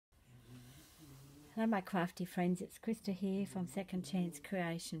Hello my crafty friends, it's Krista here from Second Chance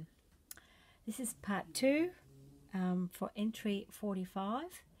Creation. This is part 2 for entry 45,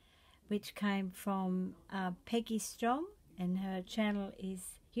 which came from Peggy Strong, and her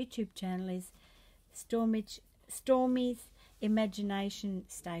YouTube channel is Stormy's Imagination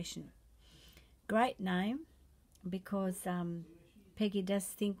Station. Great name, because Peggy does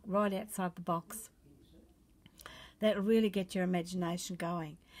think right outside the box. That'll really get your imagination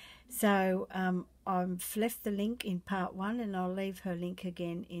going. So I've left the link in part 1, and I'll leave her link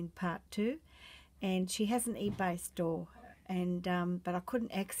again in part 2. And she has an eBay store, and but I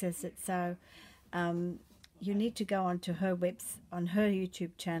couldn't access it, so you need to go onto her on her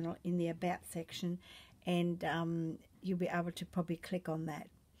YouTube channel in the About section, and you'll be able to probably click on that.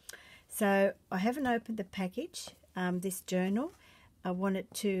 So I haven't opened the package, this journal. I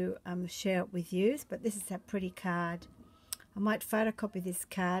wanted to share it with you, but this is a pretty card. I might photocopy this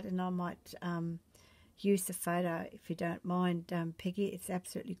card, and I might use the photo if you don't mind, Peggy. It's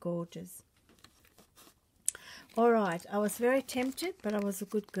absolutely gorgeous. Alright, I was very tempted, but I was a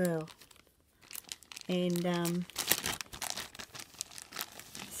good girl. And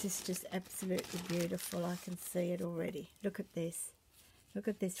this is just absolutely beautiful. I can see it already. Look at this. Look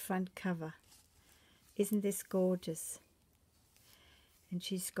at this front cover. Isn't this gorgeous? And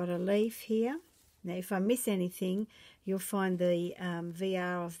she's got a leaf here. Now, if I miss anything, you'll find the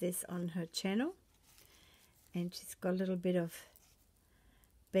VR of this on her channel. And she's got a little bit of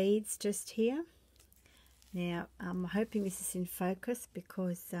beads just here. Now, I'm hoping this is in focus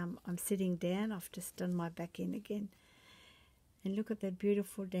because I'm sitting down. I've just done my back in again. And look at the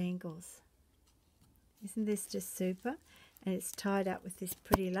beautiful dangles. Isn't this just super? And it's tied up with this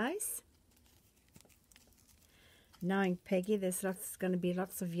pretty lace. Knowing Peggy, there's going to be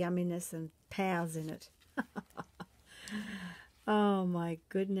lots of yumminess and pows in it. Oh my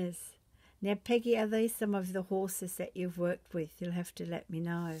goodness. Now Peggy, are these some of the horses that you've worked with? You'll have to let me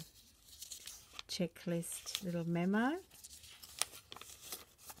know. Checklist, little memo.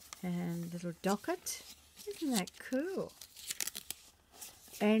 And little docket. Isn't that cool?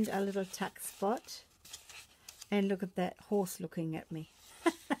 And a little tuck spot. And look at that horse looking at me.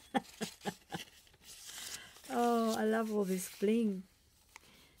 Oh, I love all this bling.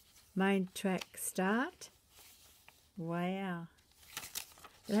 Main track start. Wow.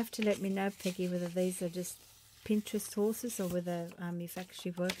 You'll have to let me know, Peggy, whether these are just Pinterest horses or whether you've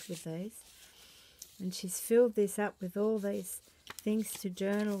actually worked with these. And she's filled this up with all these things to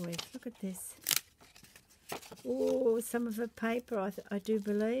journal with. Look at this. Oh, some of her paper, I do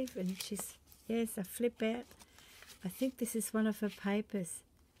believe. And she's, yes, a flip out. I think this is one of her papers.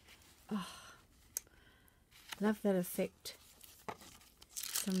 Oh, love that effect.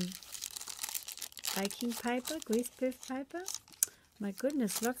 Some baking paper, greaseproof paper. My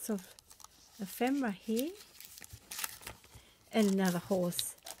goodness, lots of ephemera here. And another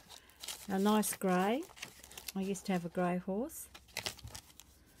horse. A nice grey. I used to have a grey horse.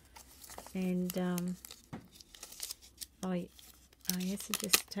 And, oh yes, I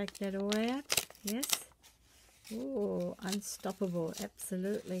just take that all out. Yes. Oh, unstoppable,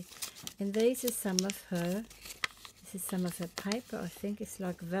 absolutely. And these are some of her, this is some of her paper. I think it's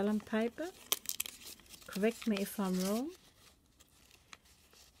like vellum paper. Correct me if I'm wrong.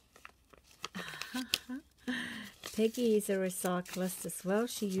 Peggy is a recyclist as well.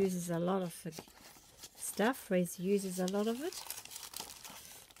 She uses a lot of stuff. Uses a lot of it.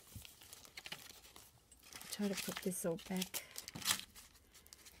 Try to put this all back.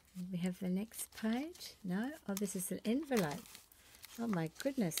 We have the next page. No? Oh, this is an envelope. Oh my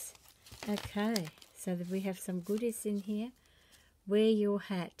goodness. Okay, so that we have some goodies in here. Wear your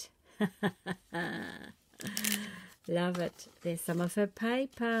hat. Love it. There's some of her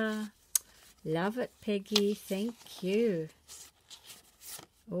paper. Love it, Peggy. Thank you.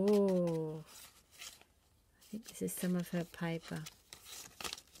 Oh, I think this is some of her paper.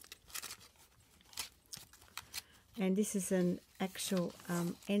 And this is an actual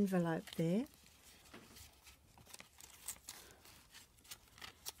envelope there.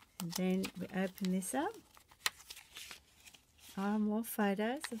 And then we open this up. Oh, more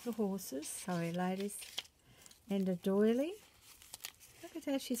photos of the horses. Sorry, ladies. And a doily. Look at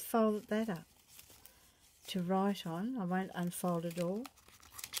how she's folded that up to write on. I won't unfold it all.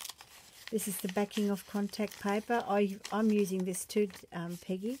 This is the backing of contact paper. I'm using this too,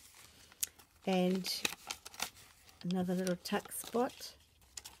 Peggy. And another little tuck spot.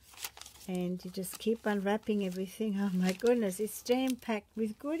 And you just keep unwrapping everything. Oh my goodness, it's jam-packed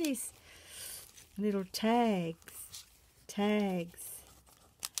with goodies. Little tags. Tags.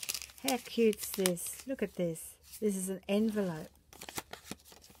 How cute's this? Look at this. This is an envelope.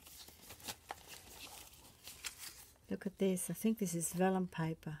 Look at this. I think this is vellum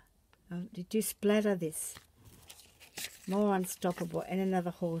paper. Did you splatter this? More Unstoppable, and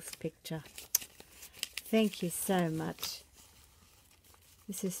another horse picture. Thank you so much.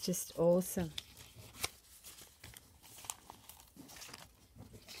 This is just awesome.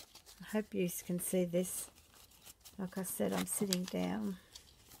 I hope you can see this. Like I said, I'm sitting down.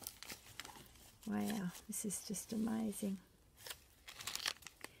 Wow, this is just amazing.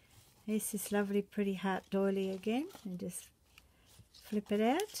 Here's this lovely pretty heart doily again, and just flip it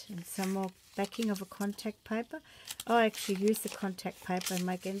out, and some more backing of a contact paper. I actually use the contact paper and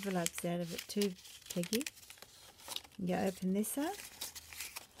make envelopes out of it too, Peggy. You open this up.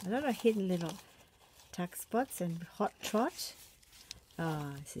 A lot of hidden little tuck spots and hot trot.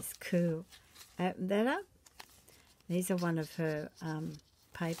 Oh, this is cool. Open that up. These are one of her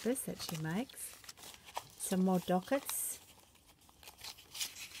papers that she makes. Some more dockets.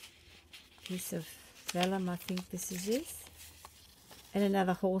 Piece of vellum, I think this is this. And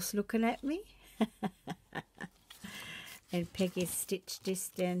another horse looking at me. And Peggy's stitched this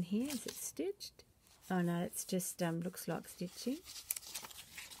down here. Is it stitched? Oh no, it's just looks like stitching.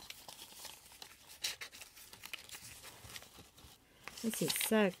 This is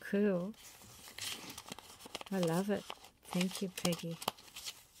so cool. I love it. Thank you, Peggy.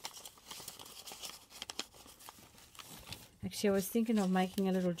 Actually, I was thinking of making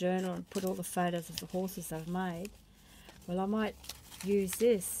a little journal and put all the photos of the horses I've made. Well, I might use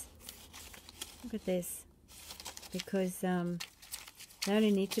this. Look at this. Because they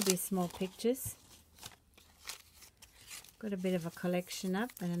only need to be small pictures. Got a bit of a collection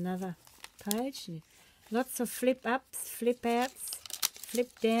up and another page. Lots of flip ups, flip outs, flip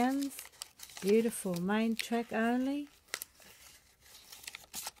downs. Beautiful. Main track only.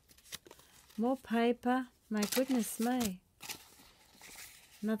 More paper. My goodness me.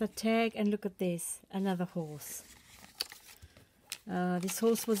 Another tag, and look at this. Another horse. This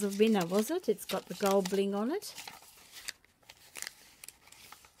horse was a winner, was it? It's got the gold bling on it.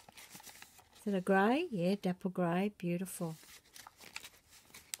 Is it a grey? Yeah, dapple grey. Beautiful.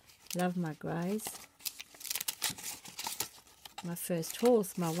 Love my greys. My first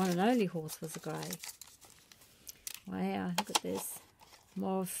horse, my one and only horse, was a grey. Wow, look at this.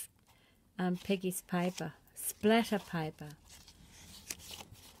 More of Peggy's paper. Splatter paper.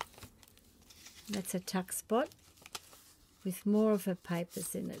 That's a tuck spot with more of her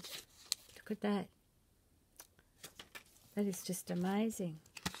papers in it. Look at that. That is just amazing.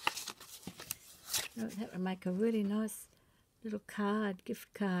 Oh, that would make a really nice little card,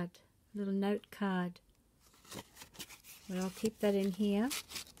 gift card, little note card. But I'll keep that in here.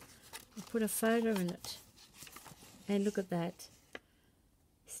 I'll put a photo in it. And look at that.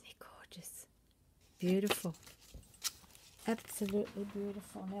 Isn't it gorgeous? Beautiful. Absolutely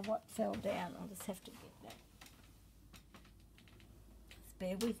beautiful. Now what fell down? I'll just have to get that. Just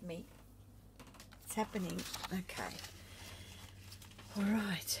bear with me. It's happening. Okay. All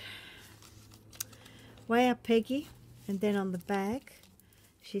right. Way up Peggy. And then on the back,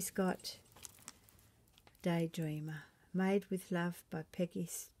 she's got Daydreamer. Made with Love by Peggy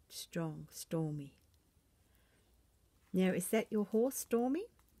Strong, Stormy. Now, is that your horse, Stormy?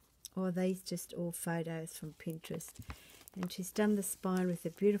 Or are these just all photos from Pinterest? And she's done the spine with a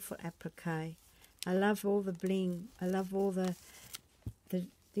beautiful applique. I love all the bling. I love all the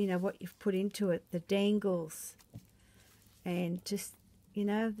you know, what you've put into it. The dangles. And just, you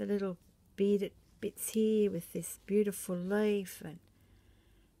know, the little beaded bits here with this beautiful leaf. And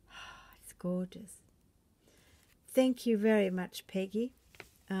oh, it's gorgeous. Thank you very much, Peggy.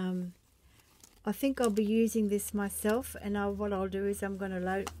 I think I'll be using this myself, and what I'll do is I'm going to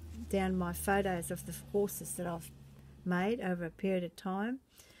load down my photos of the horses that I've made over a period of time,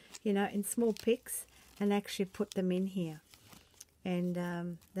 you know, in small pics, and actually put them in here.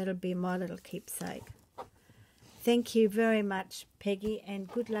 And that'll be my little keepsake. Thank you very much, Peggy,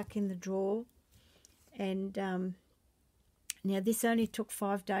 and good luck in the draw. And now, this only took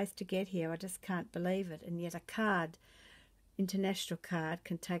 5 days to get here. I just can't believe it. And yet a card, international card,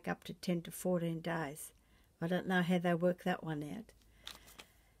 can take up to 10 to 14 days. I don't know how they work that one out.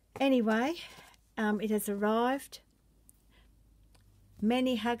 Anyway, it has arrived.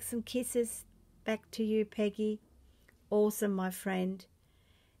 Many hugs and kisses back to you, Peggy. Awesome, my friend.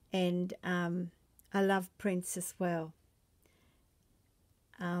 And I love Prince as well.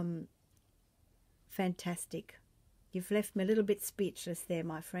 Fantastic. You've left me a little bit speechless there,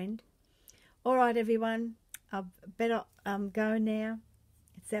 my friend. All right, everyone. I better go now.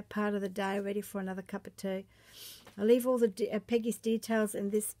 It's that part of the day, ready for another cup of tea. I'll leave all the Peggy's details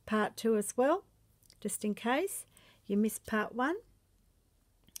in this part 2 as well, just in case you missed part 1.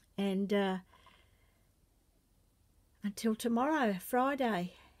 And until tomorrow,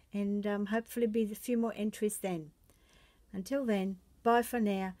 Friday, and hopefully be a few more entries then. Until then, bye for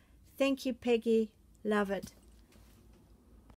now. Thank you, Peggy. Love it.